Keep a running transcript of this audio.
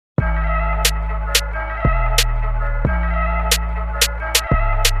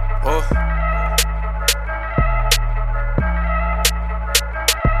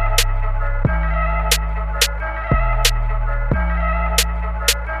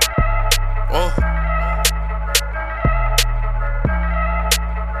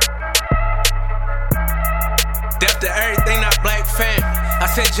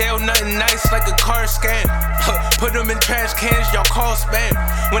said jail, nothing nice like a car scam. Put them in trash cans, y'all call spam.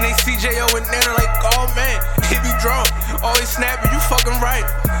 When they see J.O. in there, they're like, oh man, he be drunk, always snapping, you fucking right.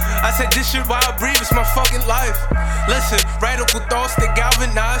 I said this shit while I breathe, it's my fucking life. Listen, radical thoughts, they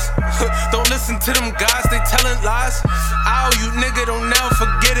galvanize. Don't listen to them guys, they telling lies. Ow, you nigga, don't never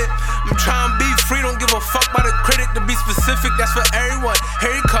forget it. I'm trying to be free, don't give a fuck by the critic. To be specific, that's for everyone.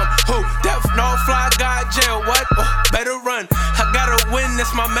 Here he come, who? Death, no fly, God, jail, what? Oh, better run, I gotta win,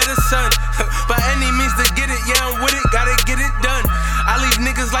 that's my medicine. By any means to get it, yeah, I'm with it, gotta get it done. I leave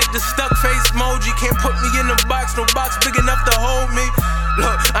niggas like the stuck face Moji. Can't put me in a box, no box big enough to hold me.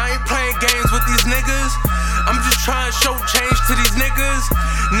 Look, I ain't playing games with these niggas. I'm just trying to show change to these niggas.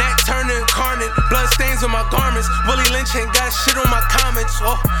 Neck turning incarnate, blood stains on my garments. Willie Lynch ain't got shit on my comments.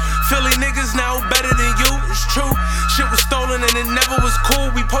 Oh, Philly niggas now better than you, it's true. Shit was stolen and it never was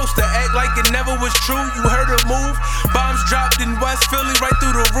cool. We supposed to act like it never was true. You heard a move, bombs dropped in West Philly right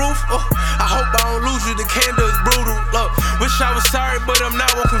through the roof. Oh, I hope I don't lose you, the candle is brutal. Look, wish I was sorry, but I'm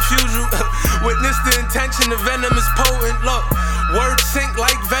not, won't confuse you. Witness the intention, the venom is potent. Look, words sink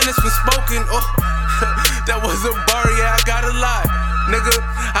like Venice when spoken. Oh, that was a bar, yeah, I gotta lie. Nigga,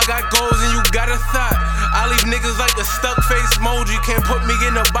 I got goals and you got a thought. I leave niggas like a stuck face Moji. Can't put me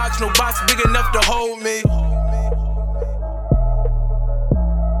in a box, no box big enough to hold me.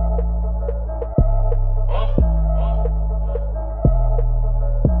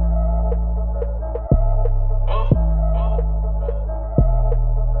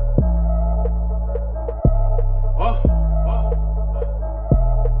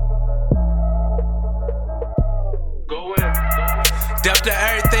 Depth to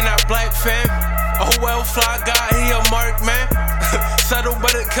everything, not black fam. Oh well, fly guy, he a mark man. Subtle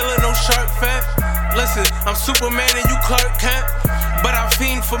but a killer, no shark fam. Listen, I'm Superman and you Clark Kent. But I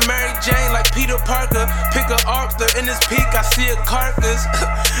fiend for Mary Jane like Peter Parker. Pick a Arthur in his peak, I see a carcass.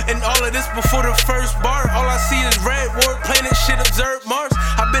 And all of this before the first bar. All I see is red, war, planet shit, observe Mars.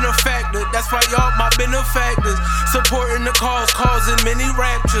 I've been a factor, that's why y'all my benefactors. Supporting the cause, causing many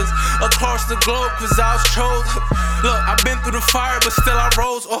raptures across the globe, cause I was chose. Look, I've been through the fire, but still I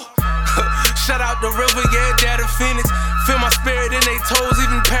rose. Oh, shout out the river, yeah, dad of Phoenix. Feel my spirit in they toes,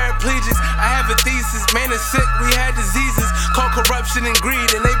 even paraplegics. I have a thesis, man is sick, we had diseases called corruption and greed,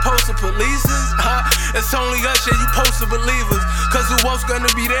 and they posted polices. It's only us, yeah, you posted believers. Cause who else gonna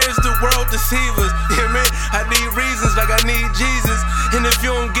be there is the world deceivers. Yeah, man, I need reasons like I need Jesus. And if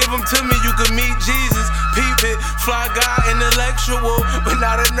you don't give them to me, you can meet Jesus. Peep it, fly guy, intellectual, but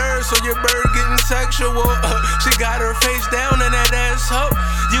not a nerd, so your bird getting sexual. She got her face down and that ass up.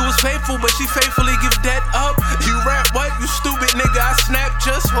 You was faithful, but she faithfully give that up. You rap what? You stupid nigga, I snap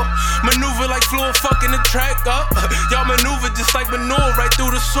just. Maneuver like fluid fucking the track up. Y'all maneuver just like manure right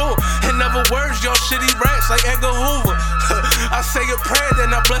through the soul. In other words, y'all shitty rats like Edgar Hoover. I say a prayer,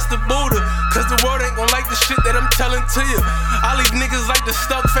 then I bless the Buddha. Cause the world ain't gon' like the shit that I'm telling to you. I leave niggas like the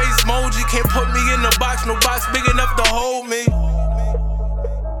stuck face Moji. Can't put me in a box, no box big enough to hold me.